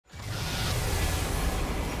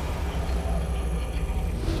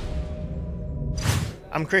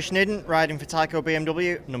I'm Christian Iddon, riding for Tyco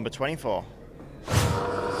BMW, number 24.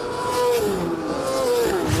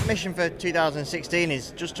 Mission for 2016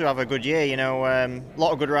 is just to have a good year, a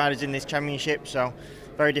lot of good riders in this championship, so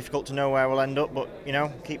very difficult to know where we'll end up, but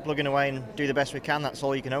keep plugging away and do the best we can. That's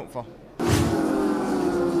all you can hope for.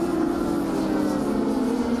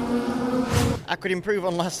 I could improve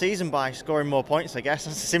on last season by scoring more points, I guess.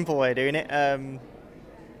 That's a simple way of doing it.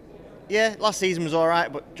 Yeah, last season was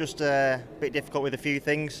alright, but just a bit difficult with a few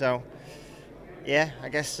things, so yeah, I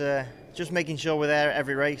guess just making sure we're there at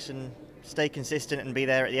every race and stay consistent and be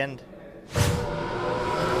there at the end.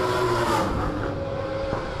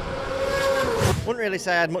 Wouldn't really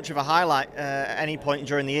say I had much of a highlight at any point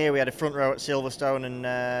during the year. We had a front row at Silverstone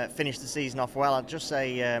and finished the season off well. I'd just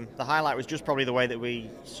say the highlight was just probably the way that we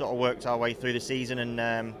sort of worked our way through the season, and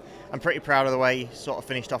I'm pretty proud of the way we sort of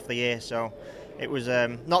finished off the year. So it was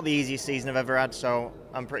not the easiest season I've ever had, so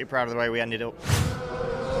I'm pretty proud of the way we ended up.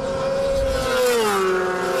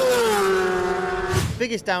 The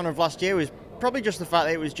biggest downer of last year was probably just the fact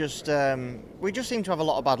that it was just, we just seemed to have a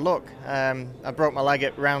lot of bad luck. I broke my leg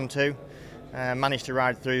at round 2. Managed to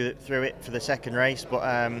ride through it for the second race, but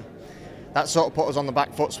that sort of put us on the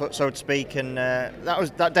back foot, so to speak, and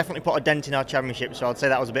that definitely put a dent in our championship, so I'd say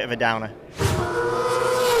that was a bit of a downer.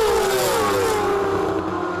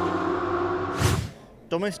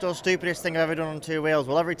 Dumbest or stupidest thing I've ever done on 2 wheels?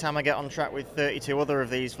 Well, every time I get on track with 32 other of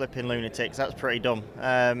these flipping lunatics, that's pretty dumb.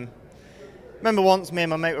 Remember once me and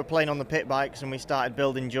my mate were playing on the pit bikes and we started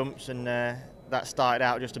building jumps, and that started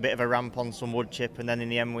out just a bit of a ramp on some wood chip, and then in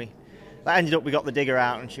the end we got the digger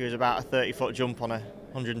out and she was about a 30-foot jump on a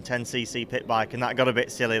 110cc pit bike, and that got a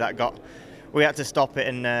bit silly. We had to stop it,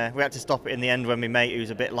 and we had to stop it in the end when my mate, who's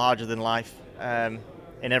a bit larger than life in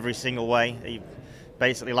every single way, he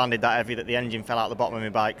basically landed that heavy that the engine fell out the bottom of my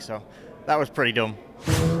bike, so that was pretty dumb.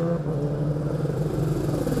 Do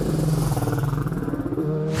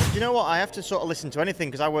you know what? I have to sort of listen to anything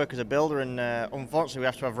because I work as a builder, and unfortunately we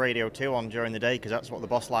have to have Radio 2 on during the day because that's what the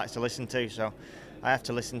boss likes to listen to, so I have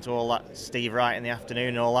to listen to all that Steve Wright in the afternoon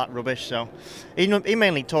and all that rubbish. So he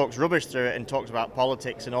mainly talks rubbish through it and talks about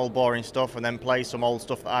politics and all boring stuff, and then plays some old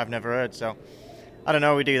stuff that I've never heard. So I don't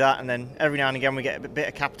know, we do that, and then every now and again we get a bit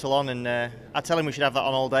of Capital on, and I tell him we should have that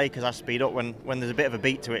on all day because I speed up when there's a bit of a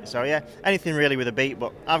beat to it. So yeah, anything really with a beat,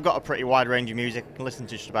 but I've got a pretty wide range of music. I can listen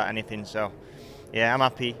to just about anything, so yeah, I'm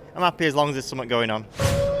happy as long as there's something going on.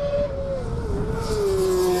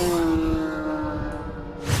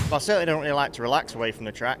 Well, I certainly don't really like to relax away from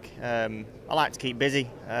the track. I like to keep busy.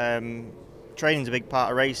 Training's a big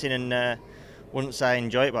part of racing, and wouldn't say I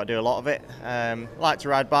enjoy it, but I do a lot of it. I like to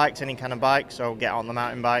ride bikes, any kind of bike, so get out on the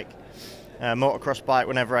mountain bike, motocross bike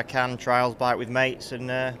whenever I can, trials bike with mates, and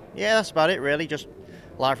yeah, that's about it really. Just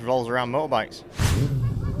life revolves around motorbikes.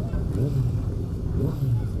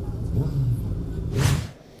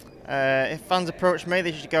 If fans approach me,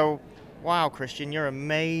 they should go, "Wow, Christian, you're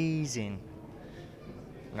amazing."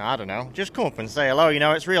 No, I don't know. Just come up and say hello.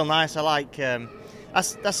 It's real nice. I like.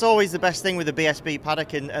 That's always the best thing with the BSB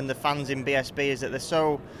paddock and the fans in BSB, is that they're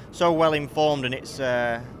so well informed, and it's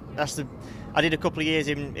I did a couple of years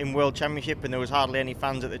in World Championship and there was hardly any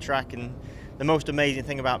fans at the track, and the most amazing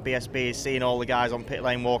thing about BSB is seeing all the guys on pit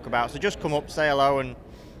lane walkabout. So just come up, say hello, and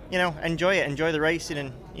enjoy it, enjoy the racing,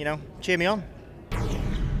 and cheer me on.